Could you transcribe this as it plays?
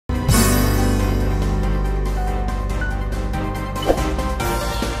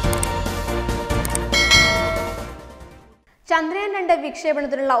ചന്ദ്രയാൻ 2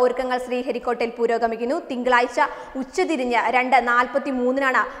 വിക്ഷേപണത്തിനുള്ള ഒരുക്കങ്ങൾ ശ്രീഹരിക്കോട്ടയിൽ പുരോഗമിക്കുന്നു. തിങ്കളാഴ്ച ഉച്ചതിരിഞ്ഞ്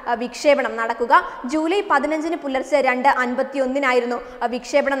 2:43 വിക്ഷേപണം നടക്കുക. ജൂലൈ 15 പുലർച്ചെ 2:51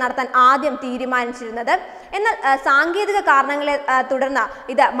 വിക്ഷേപണം നടത്താൻ ആദ്യം തീരുമാനിച്ചിരുന്നത്. എന്നാൽ സാങ്കേതിക കാരണങ്ങളെ തുടർന്ന്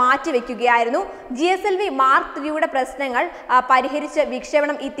ഇത് മാറ്റിവെക്കുകയായിരുന്നു. GSLV Mark 3യുടെ പ്രശ്നങ്ങൾ പരിഹരിച്ച്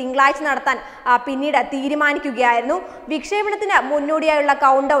വിക്ഷേപണം ഈ തിങ്കളാഴ്ച നടത്താൻ പിന്നീട് തീരുമാനിക്കുകയായിരുന്നു. വിക്ഷേപണത്തിന് മുന്നോടിയായുള്ള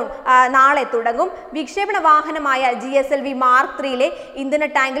കൗണ്ട് ഡൗൺ നാളെ തുടങ്ങും. വിക്ഷേപണ വാഹനമായ GSLV Mark 3ലെ ഇന്ധന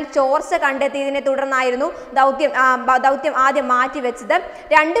ടാങ്കിൽ ചോർച്ച കണ്ടെത്തിയതിനെ തുടർന്നായിരുന്നു ദൗത്യം ആദ്യം മാറ്റിവെച്ചത്.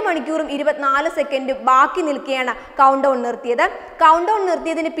 2 മണിക്കൂറും 24 സെക്കൻഡും ബാക്കി നിൽക്കെയാണ് കൗണ്ട് ഡൗൺ നിർത്തിയത്. കൗണ്ട് ഡൗൺ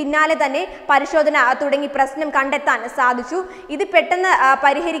നിർത്തിയതിന് പിന്നാലെ തന്നെ പരിശോധന തുടങ്ങി പ്രശ്നം കണ്ടെത്താൻ സാധിച്ചു. ഇത് പെട്ടെന്ന്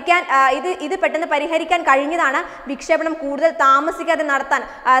പരിഹരിക്കാൻ കഴിഞ്ഞതാണ് വിക്ഷേപണം കൂടുതൽ താമസിക്കാതെ നടത്താൻ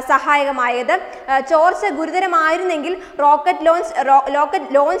സഹായകമായത്. ചോർച്ച ഗുരുതരമായിരുന്നെങ്കിൽ റോക്കറ്റ്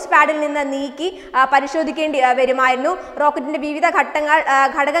ലോഞ്ച് പാഡിൽ നിന്ന് നീക്കി പരിശോധിക്കേണ്ടി വരുമായിരുന്നു. റോക്കറ്റിന്റെ വിവിധ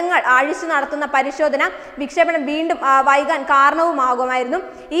ഘടകങ്ങൾ അഴിച്ചു നടത്തുന്ന പരിശോധന വിക്ഷേപണം വീണ്ടും വൈകാൻ കാരണവുമാകുമായിരുന്നു.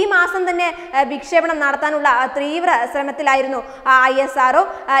 ഈ മാസം തന്നെ വിക്ഷേപണം നടത്താനുള്ള തീവ്ര ശ്രമത്തിലായിരുന്നു ISRO.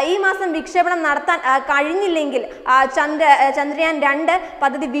 ഈ മാസം വിക്ഷേപണം നടത്താൻ കഴിഞ്ഞില്ലെങ്കിൽ ചന്ദ്രയാൻ 2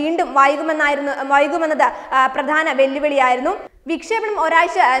 പദ്ധതി വീണ്ടും വൈകുമെന്നത് പ്രധാന വെല്ലുവിളിയായിരുന്നു. വിക്ഷേപണം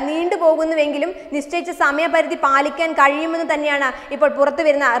ഒരാഴ്ച നീണ്ടുപോകുന്നുവെങ്കിലും നിശ്ചയിച്ച സമയപരിധി പാലിക്കാൻ കഴിയുമെന്ന് തന്നെയാണ് ഇപ്പോൾ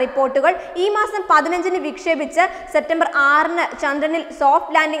പുറത്തുവരുന്ന റിപ്പോർട്ടുകൾ. ഈ മാസം 15 വിക്ഷേപിച്ച് സെപ്റ്റംബർ 6 ചന്ദ്രനിൽ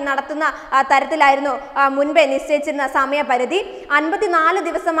സോഫ്റ്റ് ലാൻഡിംഗ് നടത്തുന്ന തരത്തിലായിരുന്നു മുൻപേ നിശ്ചയിച്ചിരുന്ന സമയപരിധി. 54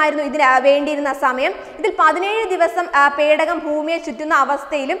 ദിവസമായിരുന്നു ഇതിന് വേണ്ടിയിരുന്ന സമയം. ഇതിൽ 17 ദിവസം പേടകം ഭൂമിയെ ചുറ്റുന്ന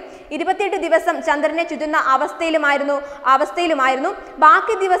അവസ്ഥയിലും 28 ദിവസം ചന്ദ്രനെ ചുറ്റുന്ന അവസ്ഥയിലുമായിരുന്നു.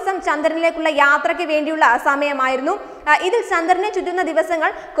 ബാക്കി ദിവസം ചന്ദ്രനിലേക്കുള്ള യാത്രയ്ക്ക് വേണ്ടിയുള്ള സമയമായിരുന്നു. ഇതിൽ ചന്ദ്രനെ ചുറ്റുന്ന ദിവസങ്ങൾ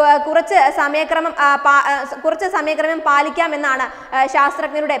കുറച്ച് സമയക്രമം പാലിക്കാമെന്നാണ്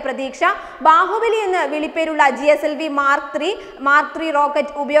ശാസ്ത്രജ്ഞരുടെ പ്രതീക്ഷ. ബാഹുബലി എന്ന് വിളിപ്പേരുള്ള GSLV Mark 3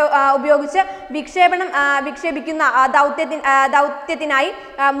 റോക്കറ്റ് ഉപയോഗിച്ച് വിക്ഷേപിക്കുന്ന ദൗത്യത്തിനായി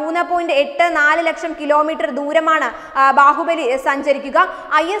 3.84 ലക്ഷം കിലോമീറ്റർ ദൂരമാണ് ബാഹുബലി സഞ്ചരിക്കുക.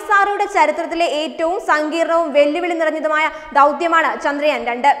 ISROയുടെ ചരിത്രത്തിലെ ഏറ്റവും സങ്കീർണവും വെല്ലുവിളി നിറഞ്ഞതുമായ ദൗത്യമാണ് ചന്ദ്രയാൻ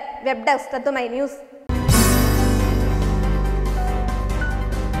 2. വെബ് ഡെസ്ക് തത്വമൈ ന്യൂസ്.